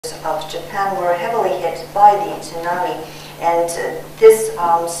of Japan were heavily hit by the tsunami, and this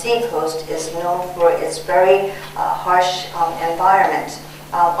seacoast is known for its very harsh environment,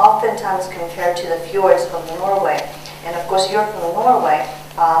 oftentimes compared to the fjords of Norway. And of course, you're from Norway.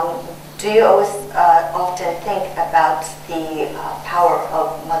 Do you always often think about the power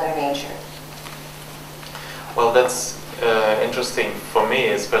of Mother Nature? Well, that's interesting for me,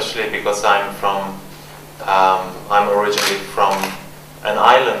 especially because I'm originally from an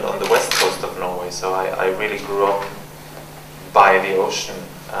island on the west coast of Norway, so I really grew up by the ocean,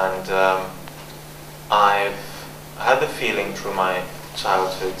 and I've had the feeling through my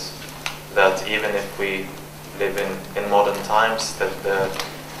childhood that even if we live in modern times, that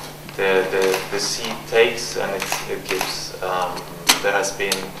the sea takes and it gives. There has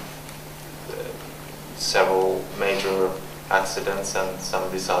been several major accidents and some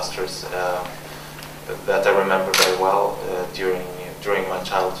disasters that I remember very well during my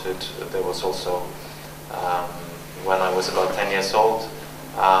childhood. There was also, when I was about 10 years old,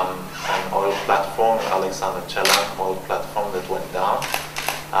 an oil platform, Alexander Kielland oil platform that went down.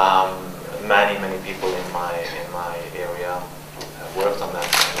 Many people in my area worked on that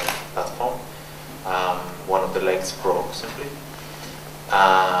platform. One of the legs broke simply,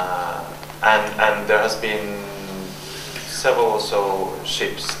 and there has been several also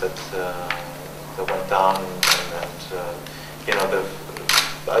ships that went down, and you know,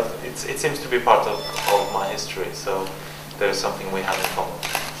 it seems to be part of my history. So there is something we have in common.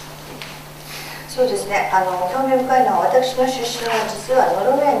 そうですね、興味深いのは私の出身は実は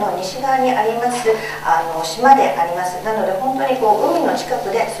ノルウェーの西側にあります島であります。なので本当に海の近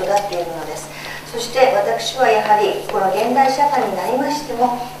くで育っているのです。そして私はやはりこの現代社会になりまして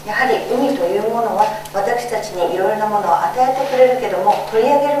も、やはり海というものは私たちにいろいろなものを与えてくれるけども、取り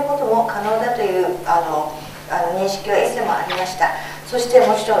上げることも可能だという認識はいつでもありました。そして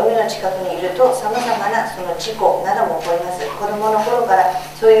もちろん海の近くにいるとさまざまなその事故なども起こります。子どもの頃から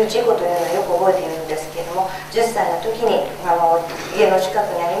そういう事故というのをよく覚えているんですけれども、10歳の時に家の近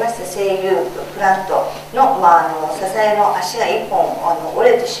くにありました製油プラントの、支えの足が1本折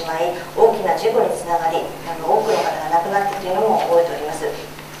れてしまい、大きな事故につながり、多くの方が亡くなったというのも覚えております。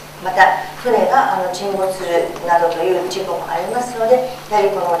また船が沈没するなどという事故もありますので、やはり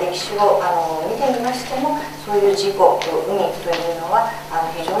この歴史を見てみましても、そういう事故と海というのは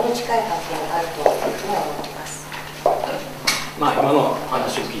非常に近い関係にあるというふうに思います。今の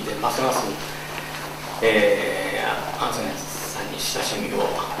話を聞いてますます、アンソネスさんに親しみを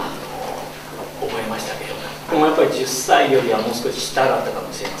覚えましたけれども、やっぱり10歳よりはもう少し下だったか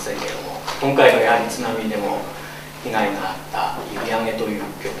もしれませんけれども、今回のやはり津波でも被害があった閖上という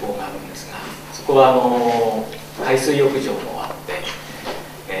漁港があるんですが、そこは海水浴場もあって、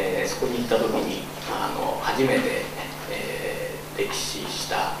そこに行った時に初めて、溺死し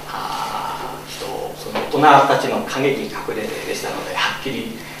た人を、その大人たちの陰に隠れてでしたので、はっき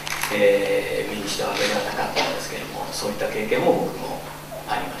り、目にしたわけではなかったんですけれども、そういった経験も僕も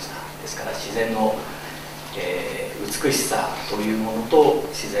ありました。ですから自然の、美しさというものと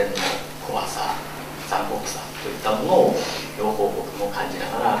自然の怖さ、残酷さといったものを両方僕も感じな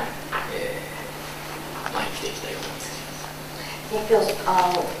がら、生きていきたいと思います。He feels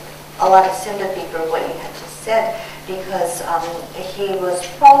a lot of sympathy for what you had just said, because he was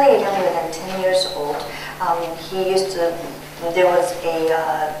probably younger than 10 years old. There was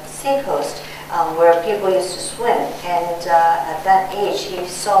a seacoast where people used to swim, and at that age he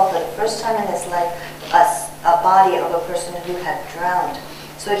saw for the first time in his life a body of a person who had drowned.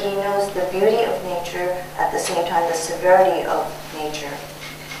 So he knows the beauty of nature, at the same time the severity of nature.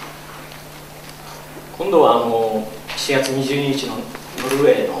 今度は4月22日のノルウ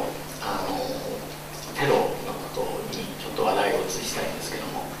ェーのテロのことにちょっと話題を移したいんですけど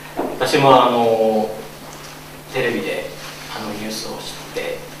も、私もテレビでニュースを知っ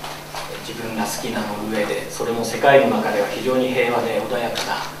て、自分が好きなノルウェーで、それも世界の中では非常に平和で穏やか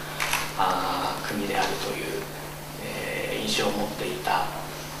な国であるという、印象を持っていた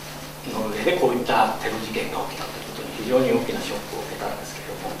ノルウェーでこういったテロ事件が起きたということに非常に大きなショックを受けたんですけ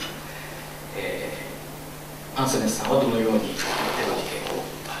れども、アンスネスさんはどのようにテロ事件を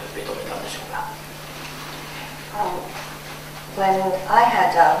受け止めたんでしょうか。When I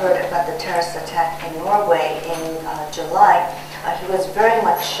had heard about the terrorist attack in Norway in July, he was very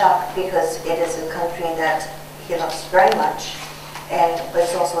much shocked because it is a country that he loves very much, and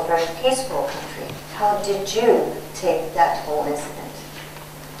it's also a very peaceful country. How did you take that whole incident?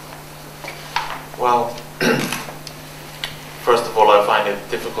 Well, first of all, I find it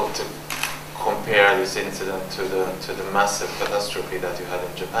difficult to compare this incident to the massive catastrophe that you had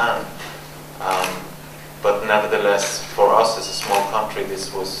in Japan. but nevertheless, for us as a small country,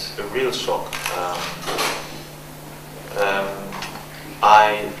 this was a real shock.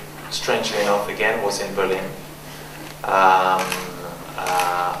 I, strangely enough, again was in Berlin. I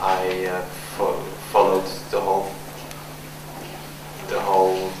followed the whole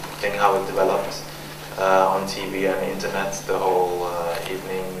thing, how it developed on TV and internet the whole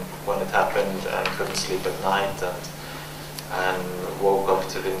evening when it happened, and couldn't sleep at night, and woke up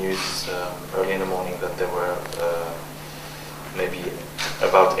to the news early in the morning that there were maybe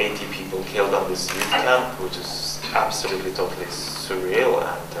about 80 people killed on this youth camp, which is absolutely totally surreal,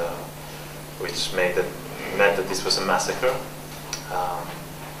 and which meant that this was a massacre,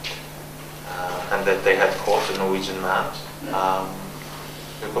 and that they had caught a Norwegian man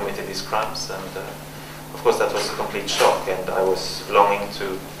who committed these crimes, and of course that was a complete shock, and I was longing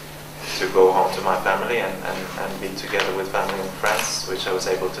to go home to my family and be together with family and friends, which I was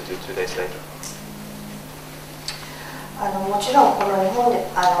able to do 2 days later. もちろんこの日本で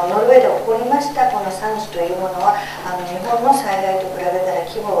ノルウェーで起こりましたこの惨事というものは日本の災害と比べたら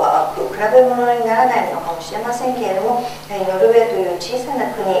規模は比べ物にならないものかもしれませんけれども、ノルウェーという小さ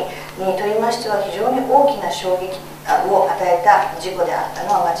な国にとりましては非常に大きな衝撃を与えた事故であった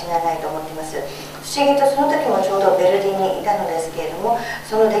のは間違いないと思っています。不思議とその時もちょうどベルリンにいたのですけれども、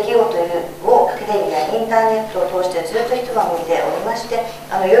その出来事をテレビやインターネットを通してずっと一晩見ておりまして、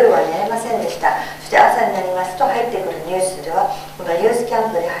夜は寝れませんでした。そして朝になりますと入ってくるニュースではこのユースキャ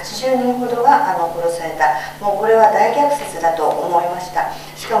ンプで80人ほどが殺された、もうこれは大虐殺だと思いました。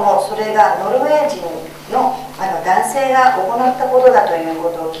しかもそれがノルウェー人の男性が行ったことだというこ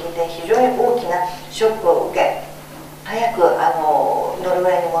とを聞いて非常に大きなショックを受け、早くノルウ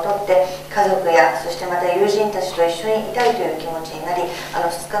ェーに戻って家族やそしてまた友人たちと一緒にいたいという気持ちになり、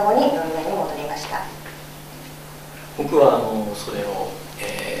2日後にノルウェーに戻りました。僕はそれを、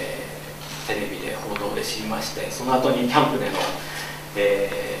テレビで報道で知りまして、その後にキャンプでの、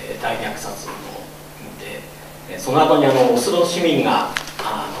大虐殺を見て、その後にオスロ市民が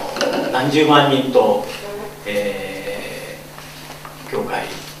何十万人と、教会に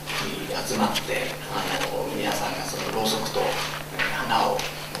集まって皆さんがそのろうそくと花を持っ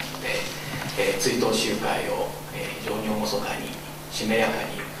て、追悼集会を、非常に厳かにしめやか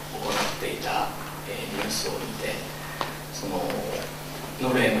に行っていた、ニュースを見て、そのノ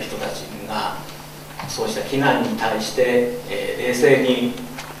ルウェーの人たちがそうした非難に対して、冷静に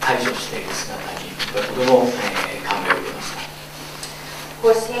対処している姿にとても、感銘を受けました。Of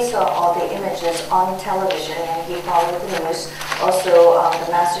course, he saw all the images on television and he followed the news, also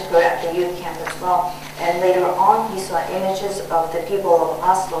the massacre at the youth camp as well. And later on, he saw images of the people of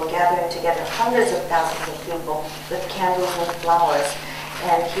Oslo gathering together, hundreds of thousands of people with candles and flowers.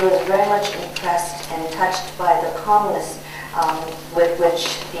 And he was very much impressed and touched by the calmness with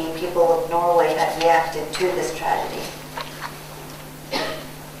which the people of Norway had reacted to this tragedy.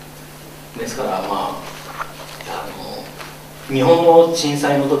 ですから日本の震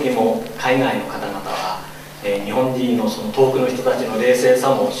災の時も海外の方々は、日本人のその遠くの人たちの冷静さ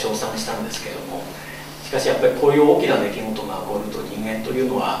も称賛したんですけれども、しかしやっぱりこういう大きな出来事が起こると人間という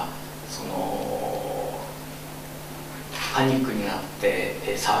のはそのパニックになって、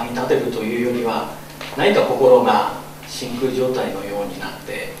騒ぎ立てるというよりは何か心が真空状態のようになっ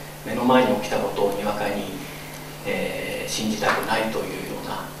て目の前に起きたことをにわかに、信じたくないというよう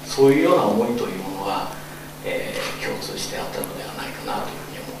なそういうような思いというものは共通してあったのではないかなというふ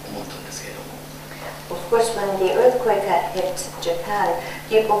うに思ったんですけれども。Of course, when the earthquake had hit Japan,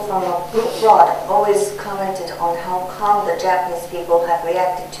 people from abroad always commented on how calm the Japanese people had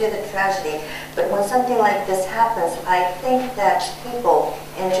reacted to the tragedy. But when something like this happens, I think that people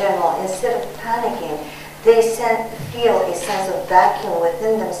in general, instead of panicking, they feel a sense of vacuum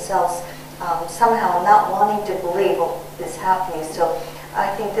within themselves, somehow not wanting to believe what is happening. So I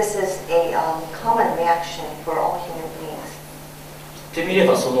think this is a common reaction for all human beings. 言ってみれ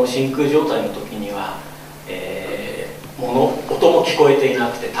ばその真空状態の時には、音も聞こえていな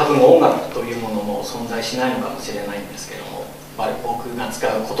くて多分音楽というものも存在しないのかもしれないんですけども、僕が使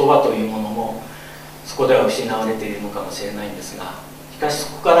う言葉というものもそこでは失われているのかもしれないんですが、しかし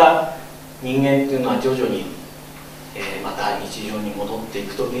そこから人間というのは徐々に、また日常に戻ってい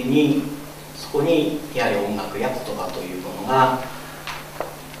く時にそこにやはり音楽や言葉というものが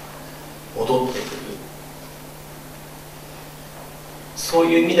戻ってくる、そう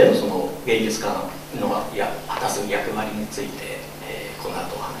いう意味でのその芸術家の果たす役割について、この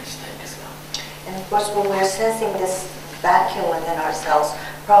後お話ししたいんですが。And of course, when we're sensing this vacuum within ourselves,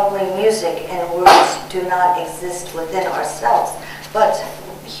 probably music and words do not exist within ourselves, but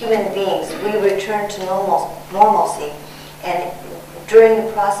human beings, we return to normalcy and during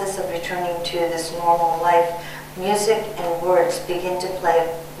the process of returning to this normal life, music and words begin to play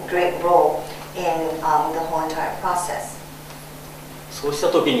a great role in the whole entire process. そうした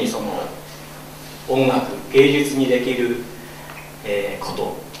時にその音楽、芸術にできる、こ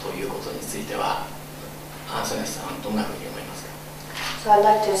とということについては、アンソネスさんどんなふうに思いますか？ So I'd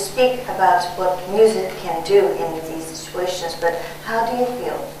like to speak about what music can do in these situations, but how do you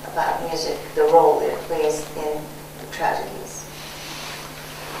feel about music, the role it plays in the tragedies?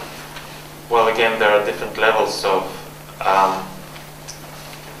 Well, again, there are different levels of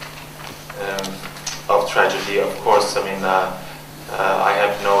tragedy. Of course, I mean, I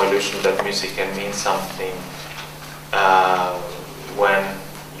have no illusion that music can mean something when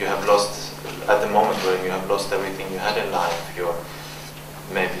you have lost, at the moment when you have lost everything you had in life,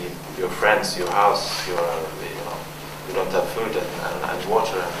 maybe your friends, your house, you don't have food and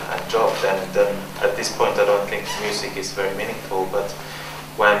water and job, then at this point I don't think music is very meaningful. But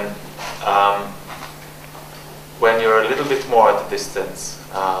when you're a little bit more at a distance,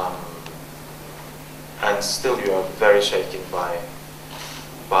 and still you are very shaken by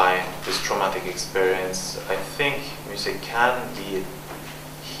this traumatic experience, I think music can be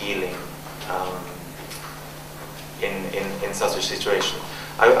healing in such a situation.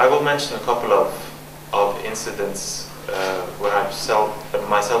 I will mention a couple of incidents where I've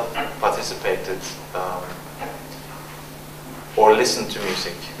myself participated or listened to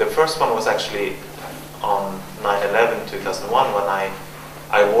music. The first one was actually on 9/11 2001 when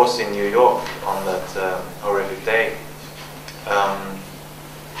I was in New York on that horrific day,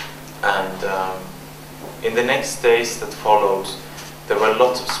 in the next days that followed, there were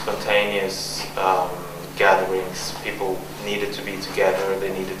lots of spontaneous gatherings. People needed to be together, they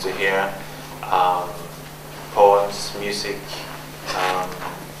needed to hear poems, music.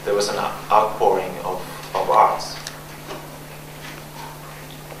 There was an outpouring of arts.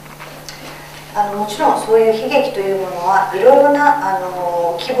 もちろんそういう悲劇というものはいろいろな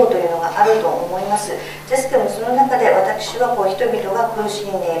規模というのがあると思います。ですけどもその中で私は人々が苦し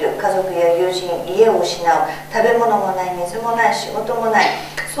んでいる、家族や友人、家を失う、食べ物もない、水もない、仕事もない、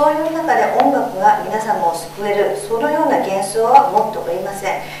そういう中で音楽が皆様を救える、そのような幻想は持っておりませ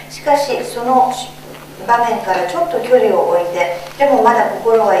ん。しかしその場面からちょっと距離を置いて、でもまだ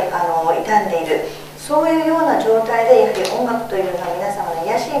心は痛んでいる、そういうような状態でやはり音楽というのは皆様の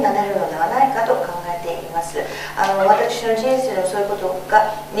癒しになれるのではないかと考えています。私の人生のそういうこと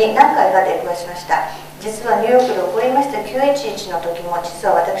に何回か出くわしました。実はニューヨークで起こりました911の時も実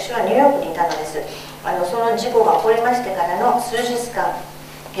は私はニューヨークにいたのです。その事故が起こりましてからの数日間、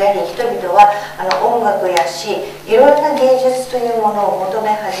やはり人々は音楽や詩、いろいろな芸術というものを求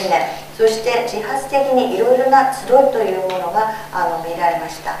め始め、そして自発的にいろいろな集いというものが見られま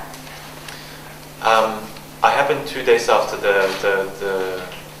した。I happened 2 days after the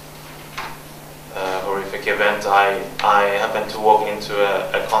horrific event. I happened to walk into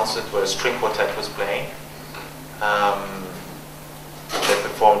a concert where a string quartet was playing. They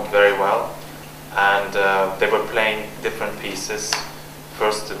performed very well, and they were playing different pieces.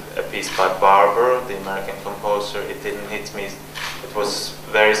 First, a piece by Barber, the American composer. It didn't hit me. It was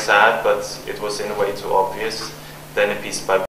very sad, but it was in a way too obvious. Then a piece by